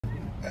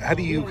How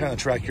do you kind of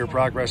track your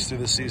progress through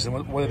this season?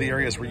 What are the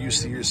areas where you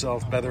see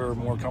yourself better or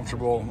more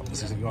comfortable as the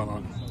season going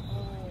on?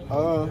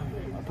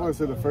 I'd probably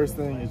say the first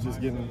thing is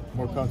just getting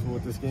more comfortable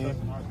with this game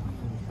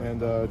and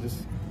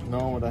just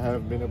knowing what I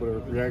have, being able to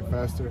react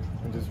faster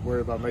and just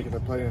worry about making the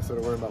play instead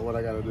of worrying about what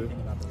I got to do.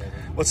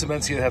 What's it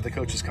meant to you to have the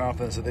coach's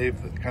confidence that they've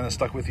kind of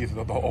stuck with you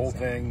through the whole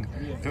thing,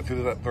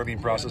 through that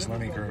learning process,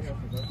 learning curve?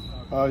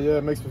 Yeah,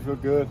 it makes me feel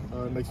good.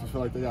 It makes me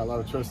feel like they got a lot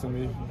of trust in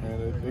me,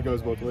 and it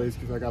goes both ways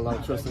because I got a lot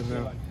of trust in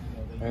them.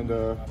 And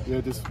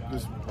yeah, just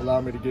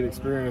allow me to get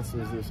experience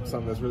is just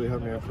something that's really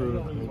helped me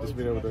improve. And just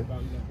being able to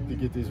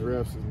get these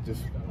reps and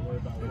just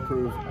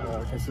improve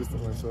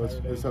consistently. So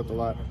it's helped a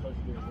lot.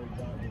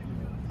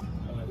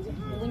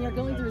 When you're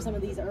going through some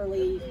of these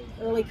early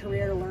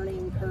career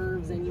learning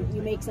curves and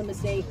you make some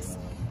mistakes,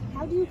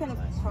 how do you kind of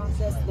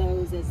process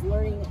those as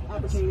learning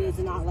opportunities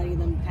and not letting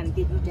them kind of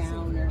get you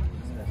down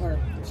or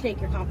shake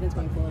your confidence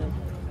going forward?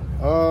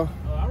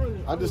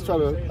 I just try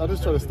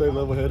to stay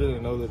level-headed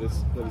and know that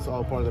it's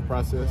all part of the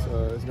process.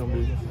 It's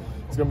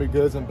gonna be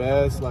goods and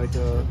bads. Like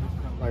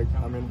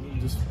I mean,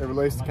 just it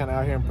relates to kind of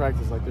out here in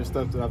practice. Like there's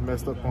stuff that I've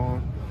messed up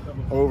on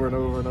over and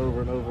over and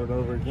over and over and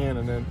over again,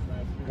 and then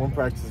one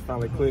practice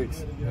finally clicks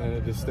and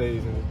it just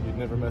stays, and you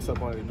never mess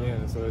up on it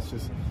again. And so it's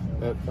just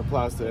that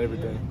applies to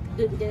everything.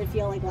 Did it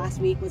feel like last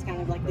week was kind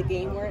of like the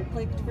game where it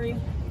clicked for you?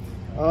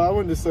 I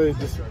wouldn't just say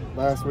just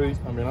last week.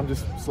 I mean, I'm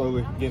just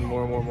slowly getting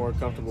more and more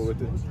comfortable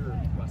with it.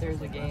 There's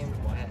a game,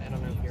 I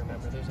don't know if you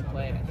remember, there's a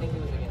play, I think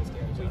it was against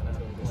Arizona,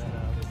 when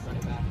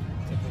running back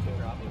took a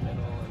drop in the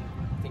middle, and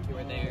I think you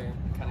were there,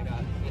 kind of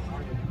got,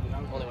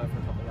 only went for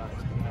a couple yards,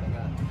 but kind of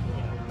got,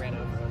 ran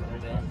over a little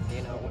bit.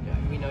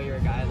 We know you're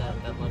a guy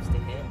that loves to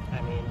hit.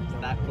 I mean,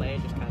 that play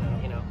just kind of,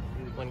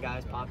 when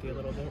guys pop you a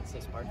little bit, so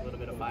spark a little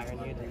bit of fire in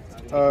you?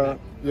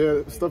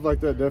 Yeah, stuff like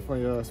that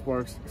definitely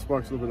sparks a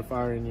little bit of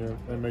fire in you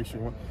and makes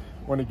you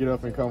want to get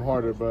up and come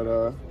harder.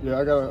 But yeah,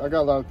 I got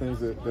a lot of things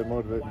that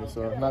motivate me.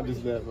 So not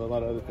just that, but a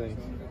lot of other things.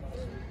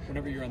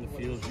 Whenever you're on the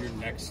field, you're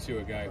next to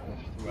a guy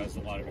who has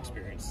a lot of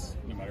experience,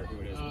 no matter who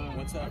it is.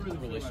 What's that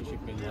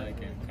relationship been like,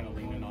 and kind of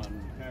leaning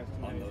on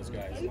those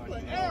guys? They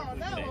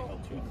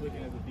helped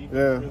you.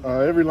 Yeah,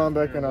 every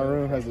linebacker in our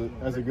room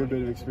has a good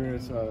bit of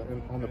experience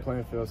on the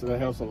playing field, so that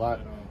helps a lot.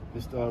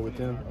 Just with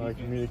them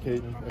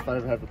communicating. If I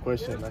ever have a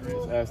question, I can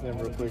just ask them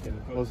real quick,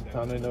 and most of the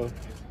time they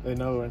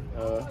know,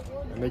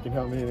 and they can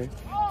help me.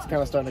 It's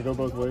kind of starting to go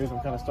both ways.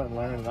 I'm kind of starting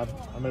to learn, and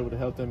I'm able to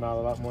help them out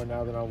a lot more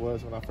now than I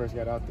was when I first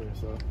got out there.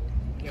 So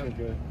it's been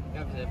good.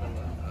 You obviously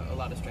have a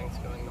lot of strengths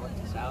going north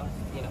to south.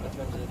 In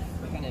terms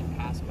of kind of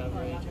pass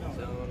coverage and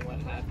zone, what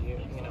have you.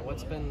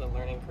 What's been the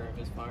learning curve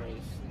as far as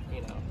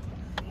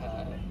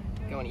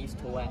going east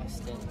to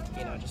west,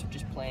 and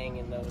just playing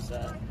in those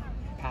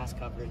pass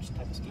coverage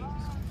type of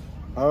schemes?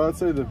 I'd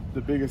say the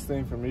biggest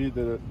thing for me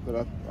that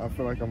I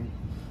feel like I'm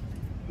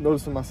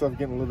noticing myself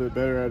getting a little bit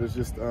better at is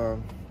just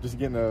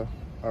getting a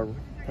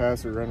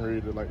pass or run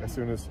read. Like as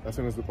soon as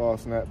the ball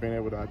snaps, being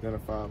able to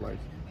identify like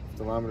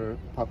the lineman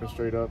popping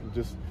straight up, and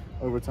just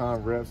over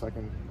time reps,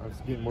 I'm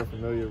just getting more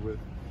familiar with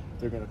if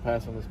they're going to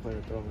pass on this play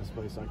or throw on this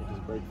play, so I can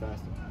just break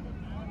faster.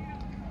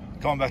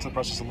 Going back to the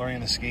process of learning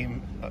the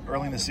scheme,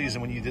 early in the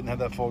season when you didn't have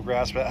that full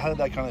grasp, how did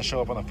that kind of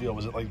show up on the field?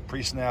 Was it like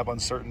pre-snap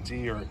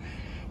uncertainty, or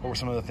what were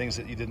some of the things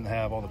that you didn't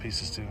have all the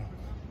pieces to?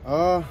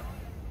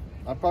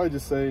 I'd probably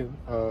just say,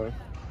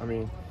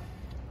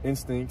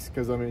 instincts,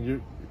 because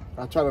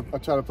I try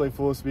to play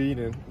full speed,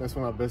 and that's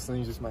one of my best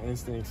things, just my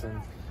instincts.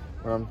 And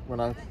when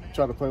I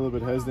try to play a little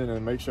bit hesitant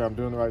and make sure I'm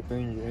doing the right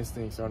thing, your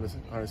instincts aren't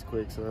as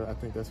quick. So I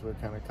think that's where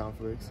it kind of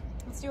conflicts.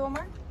 Let's do one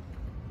more.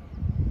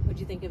 What'd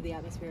you think of the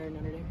atmosphere in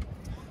Notre Dame?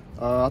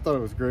 I thought it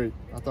was great.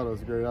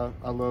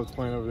 I loved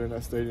playing over there in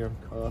that stadium.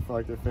 I feel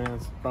like their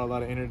fans brought a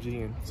lot of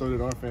energy, and so did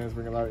our fans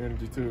bring a lot of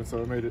energy too. And so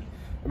it made it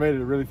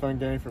a really fun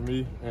game for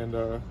me, and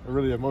a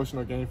really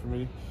emotional game for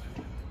me.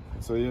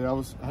 And so yeah,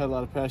 I had a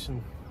lot of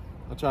passion.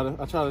 I try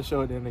to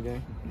show it in the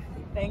game.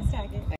 Thanks, Tackett.